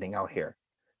there's anything out here.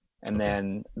 And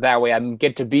then that way I'm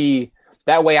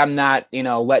not,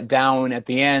 let down at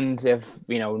the end if,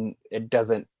 it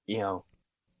doesn't,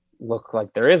 look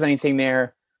like there is anything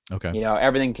there. Okay.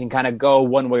 Everything can kind of go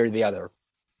one way or the other.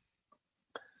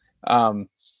 And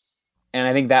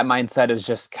I think that mindset is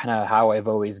just kind of how I've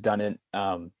always done it.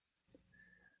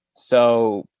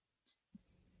 So,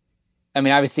 I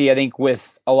mean, obviously, I think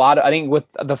with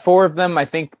the 4 of them, I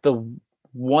think the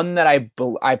one that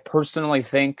I personally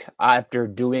think after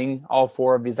doing all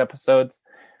 4 of these episodes,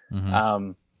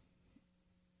 I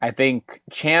think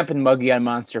Champ and Mogollon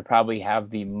Monster probably have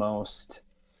the most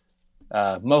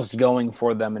going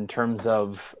for them in terms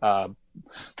of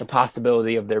the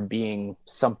possibility of there being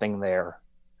something there,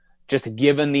 just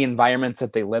given the environments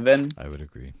that they live in. I would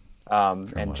agree.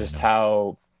 and what I just know.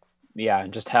 how, yeah,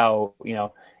 and just how,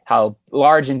 how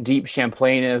large and deep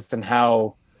Champlain is, and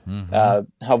Mm-hmm.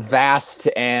 how vast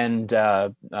and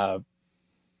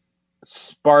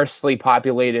sparsely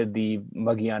populated the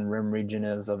Mogollon Rim region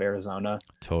is of Arizona.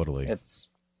 Totally. It's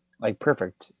like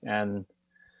perfect. And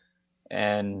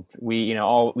we,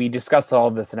 all we discuss all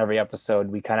of this in every episode.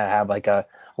 We kind of have like a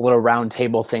little round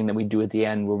table thing that we do at the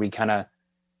end where we kind of,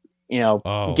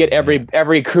 Oh get man,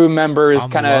 every crew member's I'm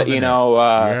kind of, loving it.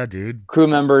 Yeah, dude. crew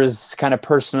members kind of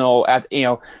personal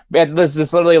this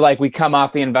is literally like we come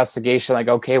off the investigation like,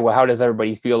 okay, well, how does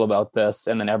everybody feel about this?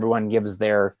 And then everyone gives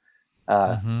their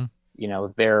uh Mm-hmm. you know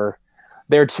their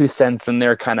their 2 cents and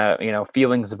their kind of,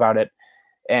 feelings about it.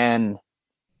 And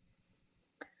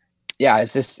yeah,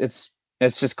 it's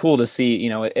just cool to see,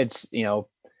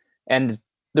 and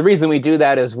the reason we do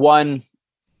that is, one,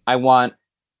 I want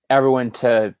everyone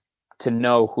to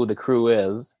know who the crew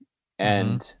is,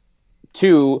 Mm-hmm. and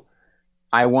two,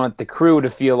 I want the crew to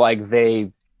feel like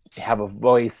they have a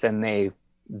voice, and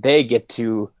they get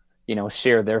to,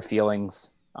 share their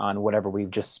feelings on whatever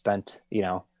we've just spent,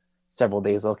 several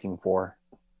days looking for.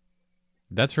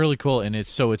 That's really cool, and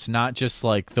it's not just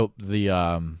like the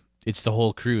it's the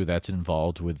whole crew that's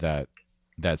involved with that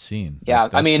scene. That's Yeah, I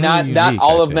that's mean, really not unique, I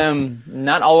all of think. them,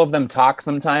 not all of them talk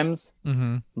sometimes,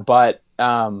 Mm-hmm. but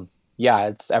yeah,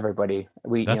 it's everybody.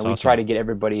 That's We try awesome. to get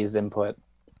everybody's input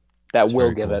that It's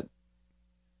will very give cool. it.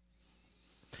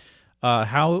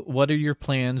 What are your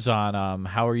plans on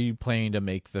how are you planning to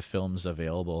make the films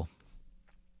available?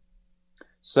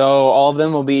 So all of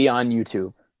them will be on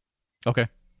YouTube, Okay.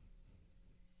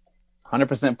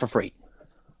 100% for free.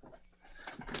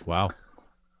 Wow.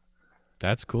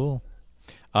 That's cool.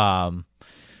 Um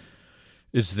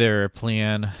is there a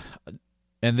plan,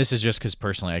 and this is just because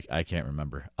personally I can't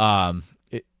remember.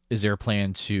 Is there a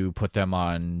plan to put them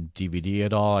on DVD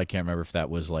at all? I can't remember if that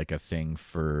was like a thing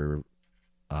for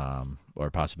or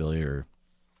a possibility or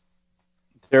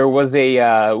There was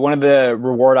a one of the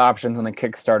reward options on the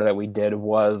Kickstarter that we did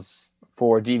was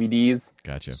for DVDs.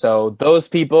 gotcha. So those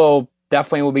people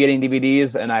definitely will be getting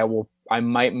DVDs, and I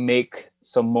might make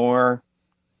some more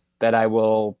that I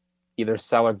will either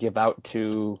sell or give out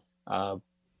to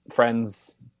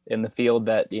friends in the field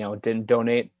that, didn't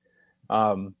donate.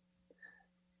 Um,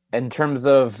 in terms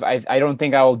of, I don't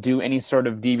think I will do any sort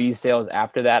of DVD sales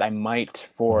after that. I might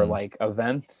for Mm-hmm. like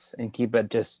events and keep it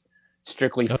just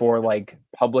strictly Oh, for like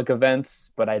public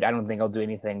events, but I don't think I'll do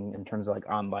anything in terms of like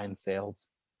online sales.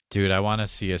 dude, I want to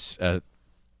see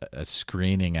a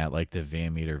screening at like the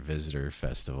Van Meter Visitor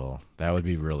Festival. That would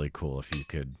be really cool if you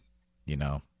could, you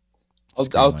know,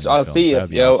 screen one of your I'll films. see That would if,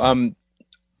 be awesome.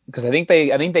 because I think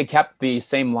they kept the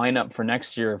same lineup for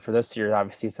next year for this year,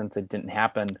 obviously, since it didn't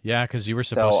happen. Yeah, because you were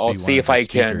So supposed to I'll be one see of if the I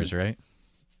can. speakers, right?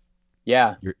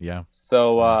 Yeah. Yeah,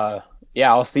 So yeah.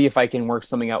 yeah, I'll see if I can work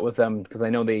something out with them, because I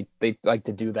know they like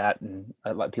to do that and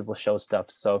let people show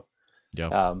stuff. So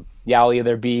Yep. yeah, I'll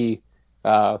either be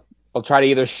uh, I'll try to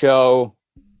either show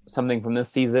something from this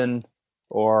season,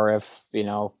 or if,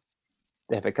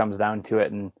 if it comes down to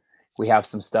it and we have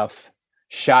some stuff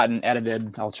shot and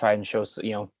edited, I'll try and show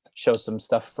some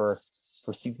stuff for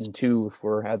season 2 if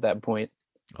we're at that point.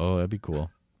 Oh, that'd be cool.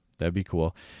 That'd be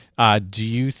cool. Do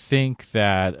you think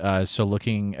that so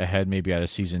looking ahead maybe at a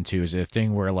season two, is it a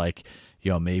thing where like,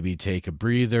 maybe take a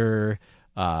breather,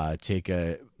 take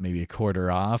a maybe a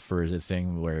quarter off, or is it a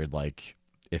thing where like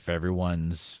if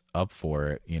everyone's up for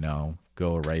it,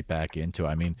 go right back into it?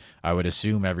 I mean, I would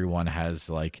assume everyone has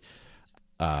like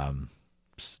um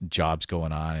jobs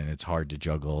going on and it's hard to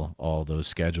juggle all those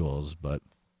schedules, but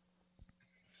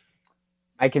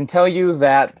I can tell you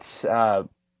that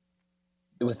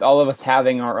with all of us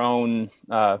having our own,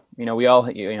 we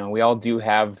all do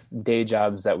have day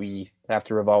jobs that we have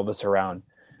to revolve this around.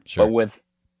 But sure. with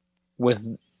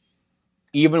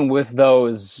even with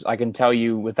those, I can tell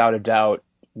you without a doubt,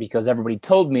 because everybody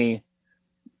told me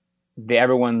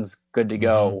everyone's good to Mhm.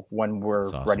 go when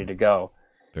we're That's ready awesome. to go.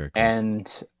 Very cool.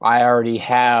 And I already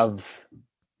have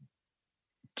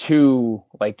 2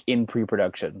 like in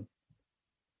pre-production.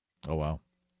 Oh wow.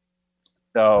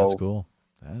 That's So cool.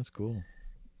 That's cool.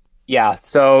 yeah,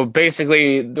 so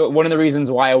basically one of the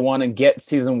reasons why I want to get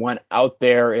season 1 out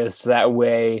there is so that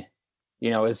way,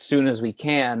 as soon as we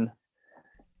can,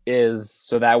 is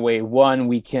so that way, one,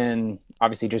 we can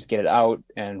obviously just get it out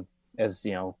and as,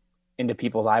 into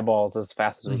people's eyeballs as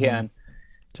fast as we Mhm. can.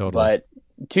 Totally. But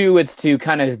two, it's to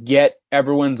kind of get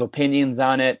everyone's opinions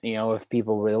on it. If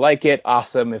people really like it,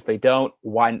 awesome. If they don't,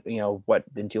 why,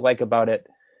 what didn't you like about it?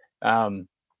 Um,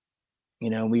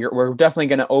 we're definitely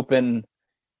going to open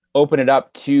open it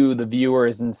up to the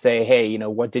viewers and say, hey,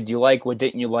 what did you like? What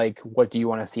didn't you like? What do you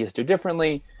want to see us do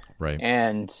differently? Right.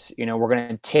 And, we're going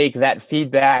to take that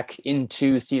feedback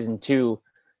into season 2.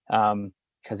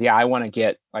 Cause I want to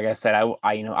get, like I said,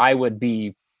 I would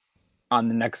be on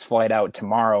the next flight out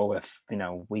tomorrow if,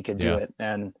 we could do it.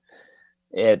 And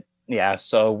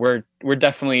so we're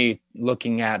definitely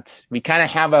looking at, we kind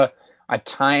of have a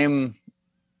time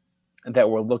that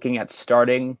we're looking at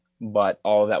starting, but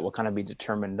all of that will kind of be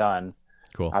determined on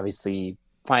obviously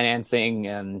financing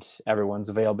and everyone's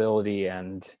availability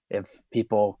and if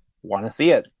people want to see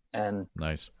it. And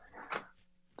nice.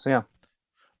 So yeah.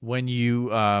 When you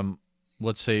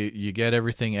let's say you get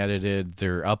everything edited,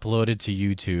 they're uploaded to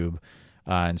YouTube,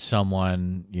 and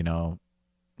someone,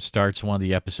 starts one of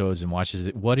the episodes and watches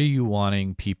it, what are you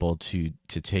wanting people to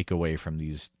take away from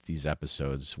these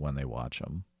episodes when they watch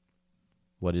them?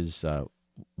 What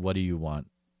do you want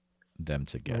them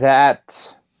to get?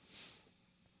 That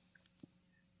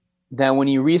when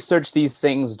you research these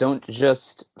things, don't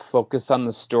just focus on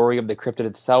the story of the cryptid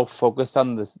itself, focus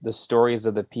on the stories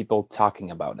of the people talking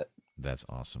about it. That's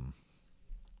awesome.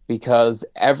 Because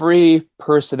every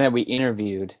person that we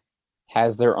interviewed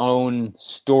has their own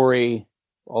story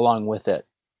along with it.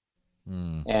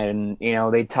 And,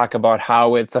 they talk about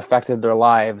how it's affected their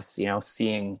lives,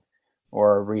 seeing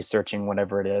or researching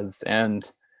whatever it is. And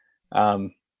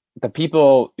the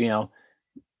people,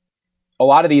 a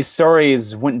lot of these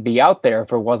stories wouldn't be out there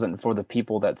if it wasn't for the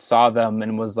people that saw them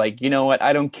and was like, you know what,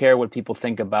 I don't care what people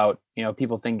think about,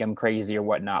 people think I'm crazy or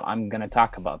whatnot. I'm going to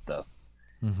talk about this.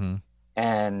 Mm-hmm.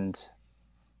 And,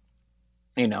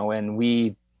 and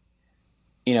we,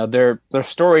 they're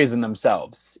stories in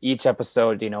themselves, each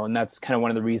episode, and that's kind of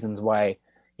one of the reasons why,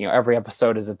 every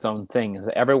episode is its own thing, is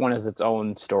that everyone has its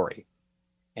own story.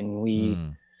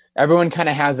 And everyone kind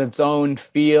of has its own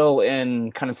feel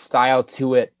and kind of style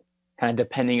to it, kind of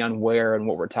depending on where and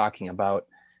what we're talking about.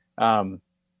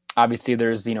 Obviously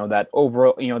there's, that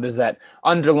overall, there's that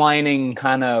underlining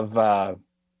kind of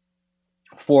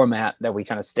format that we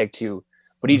kind of stick to,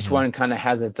 but each one kind of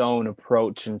has its own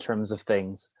approach in terms of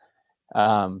things.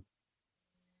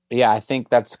 I think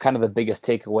that's kind of the biggest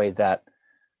takeaway, that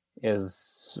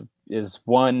is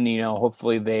one,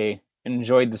 hopefully they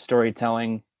enjoyed the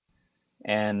storytelling,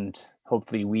 and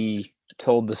hopefully we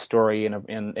told the story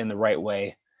in the right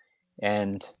way.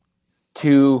 And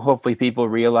 2, hopefully people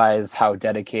realize how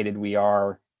dedicated we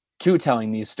are to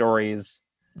telling these stories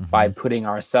by putting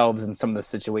ourselves in some of the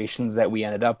situations that we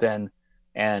ended up in.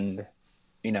 And,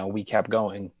 we kept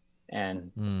going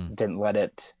and didn't let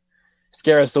it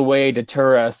scare us away,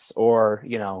 deter us, or,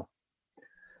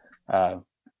 kind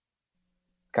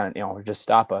of, just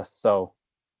stop us. So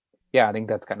yeah, I think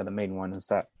that's kind of the main one, is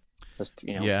that just,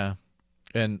 Yeah.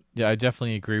 And yeah, I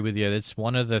definitely agree with you. It's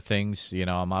one of the things,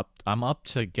 I'm up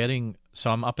to getting,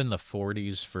 so I'm up in the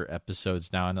 40s for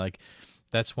episodes now. And like,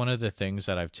 that's one of the things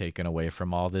that I've taken away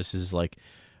from all this, is like,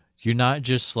 you're not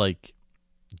just like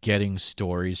getting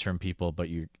stories from people, but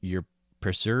you're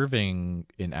preserving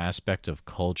an aspect of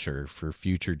culture for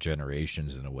future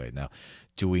generations in a way. Now,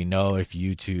 do we know if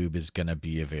YouTube is going to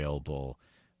be available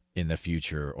in the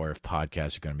future, or if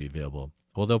podcasts are going to be available?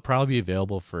 Well, they'll probably be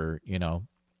available for,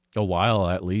 a while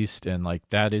at least, and like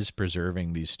that is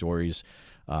preserving these stories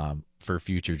for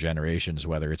future generations,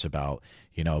 whether it's about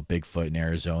Bigfoot in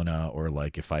Arizona, or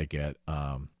like if I get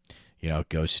a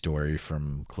ghost story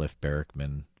from Cliff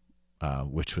Barrickman,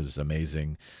 which was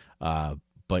amazing,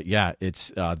 but yeah,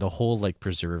 it's the whole like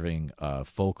preserving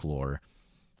folklore,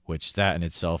 which that in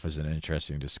itself is an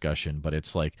interesting discussion. But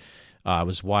it's like I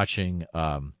was watching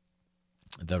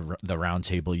the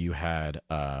roundtable you had,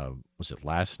 was it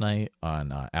last night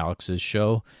on Alex's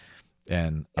show,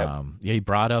 and he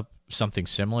brought up something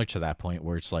similar to that point,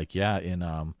 where it's like,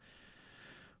 in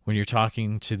when you're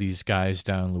talking to these guys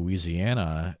down in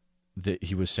Louisiana, that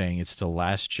he was saying it's the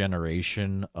last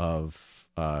generation of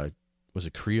was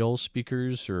it Creole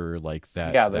speakers, or like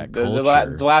that? Yeah, that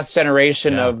the last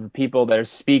generation of people that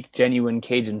speak genuine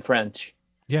Cajun French.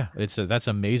 Yeah, that's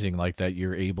amazing. Like that,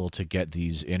 you're able to get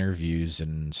these interviews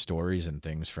and stories and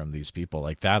things from these people.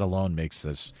 Like that alone makes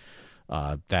this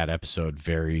that episode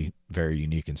very, very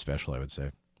unique and special, I would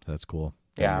say. That's cool.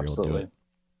 Yeah, absolutely.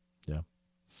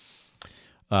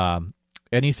 Yeah.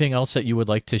 Anything else that you would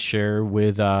like to share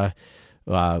with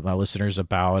my listeners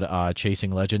about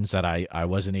Chasing Legends that I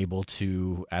wasn't able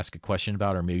to ask a question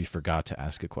about, or maybe forgot to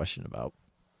ask a question about?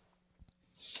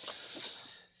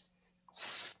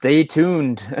 Stay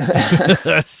tuned.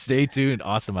 Stay tuned.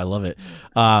 Awesome. I love it.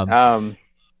 Yeah,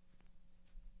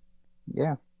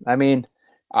 I mean,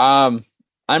 I'm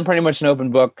pretty much an open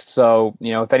book. So,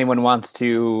 if anyone wants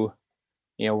to,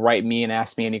 write me and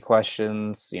ask me any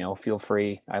questions. Feel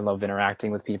free. I love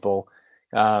interacting with people.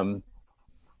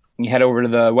 You head over to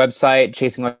the website,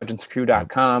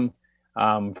 chasinglegendscrew.com.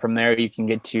 From there, you can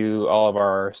get to all of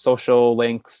our social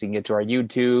links. You can get to our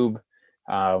YouTube.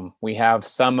 We have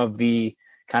some of the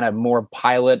kind of more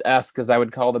pilot-esque, as I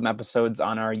would call them, episodes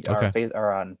on our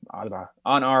on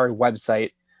our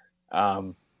website.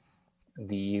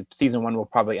 The season 1 will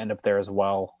probably end up there as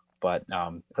well, but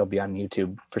it'll be on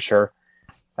YouTube for sure.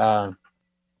 And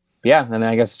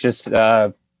I guess just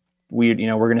we're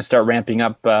going to start ramping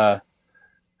up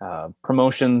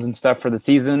promotions and stuff for the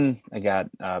season. I got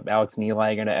Alex and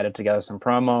Eli going to edit together some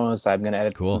promos. I'm going to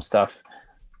edit some stuff.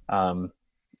 I'm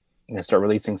going to start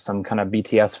releasing some kind of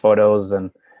BTS photos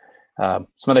and some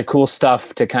other cool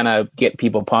stuff to kind of get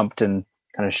people pumped and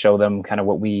kind of show them kind of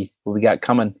what we got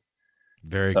coming.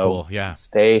 Very cool. Yeah.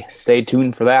 Stay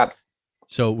tuned for that.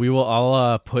 So we will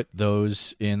all put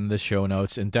those in the show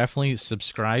notes, and definitely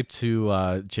subscribe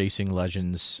to Chasing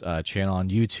Legends channel on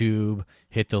YouTube.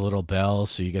 Hit the little bell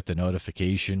so you get the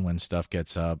notification when stuff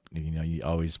gets up. You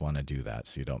always want to do that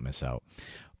so you don't miss out.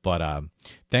 But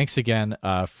thanks again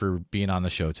for being on the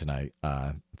show tonight.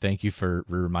 Thank you for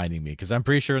reminding me, because I'm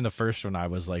pretty sure in the first one I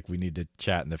was like, we need to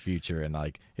chat in the future, and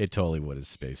like it totally would have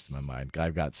spaced in my mind.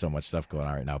 I've got so much stuff going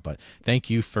on right now, but thank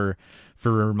you for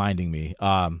reminding me.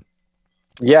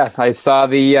 Yeah, I saw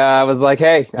I was like,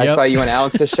 hey, I saw you on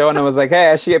Alex's show, and I was like,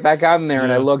 hey, I should get back on there.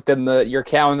 And I looked, and your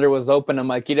calendar was open. I'm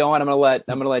like, you know what? I'm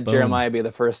gonna let Jeremiah be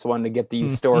the first one to get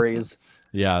these stories.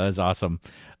 Yeah, that's awesome.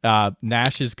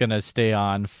 Nash is gonna stay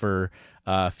on for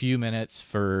a few minutes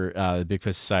for the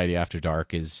Bigfoot Society After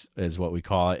Dark is what we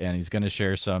call it, and he's gonna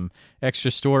share some extra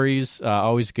stories.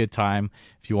 Always a good time.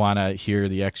 If you want to hear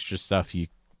the extra stuff, you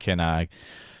can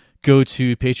go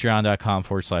to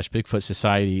patreon.com/Bigfoot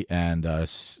Society and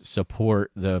support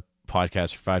the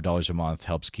podcast for $5 a month.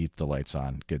 Helps keep the lights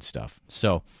on. Good stuff.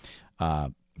 So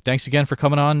thanks again for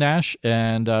coming on, Nash.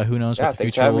 And who knows what the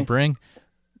future will bring.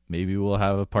 Maybe we'll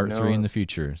have a part 3 in the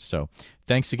future. So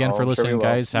thanks again for listening,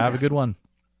 guys. Have a good one.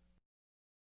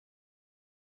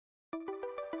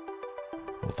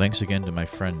 Well, thanks again to my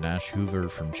friend Nash Hoover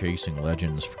from Chasing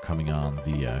Legends for coming on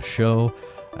the show.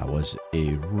 That was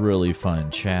a really fun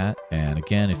chat. And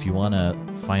again, if you want to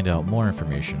find out more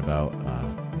information about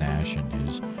Nash and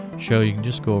his show, you can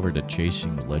just go over to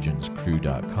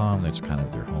chasinglegendscrew.com. That's kind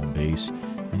of their home base,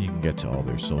 and you can get to all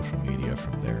their social media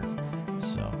from there.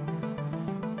 So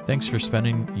thanks for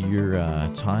spending your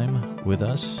time with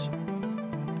us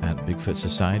at Bigfoot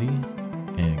Society.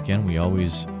 And again, we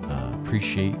always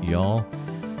appreciate y'all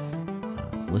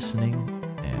listening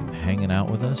and hanging out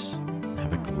with us.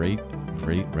 Have a great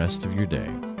rest of your day.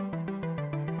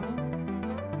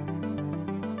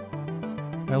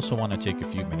 I also want to take a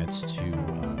few minutes to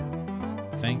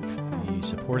thank the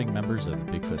supporting members of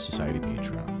the Bigfoot Society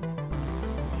Patreon.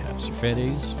 We have Sir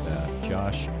Fedes,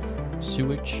 Josh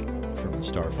Suich from the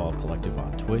Starfall Collective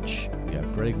on Twitch. We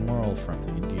have Greg Morrill from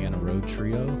the Indiana Road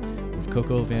Trio. We have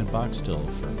Coco Van Boxtel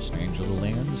from Strange Little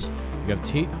Lands. We have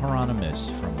Tate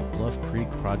Hieronymus from the Bluff Creek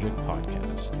Project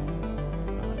Podcast.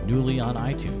 Newly on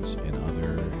iTunes and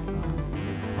other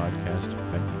podcast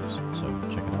venues, so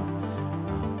check it out.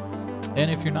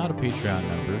 And if you're not a Patreon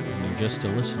member and you're just a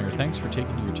listener, thanks for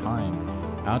taking your time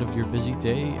out of your busy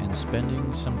day and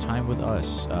spending some time with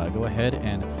us. Go ahead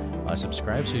and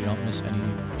subscribe so you don't miss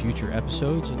any future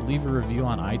episodes. Leave a review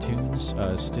on iTunes,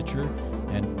 Stitcher,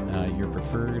 and your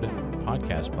preferred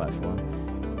podcast platform.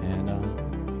 And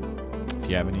if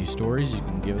you have any stories, you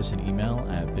can give us an email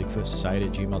at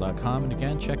bigfootsociety@gmail.com. And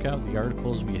again, check out the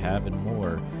articles we have and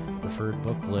more, preferred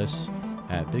book lists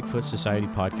at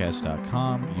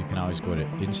bigfootsocietypodcast.com. You can always go to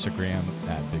Instagram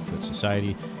at Bigfoot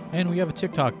Society. And we have a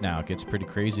TikTok now. It gets pretty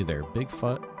crazy there.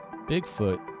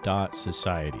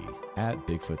 Bigfoot.society at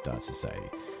Bigfoot.society.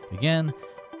 Again,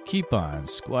 keep on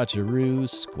squatcharoo,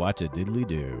 squatcha diddly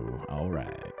doo. All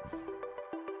right.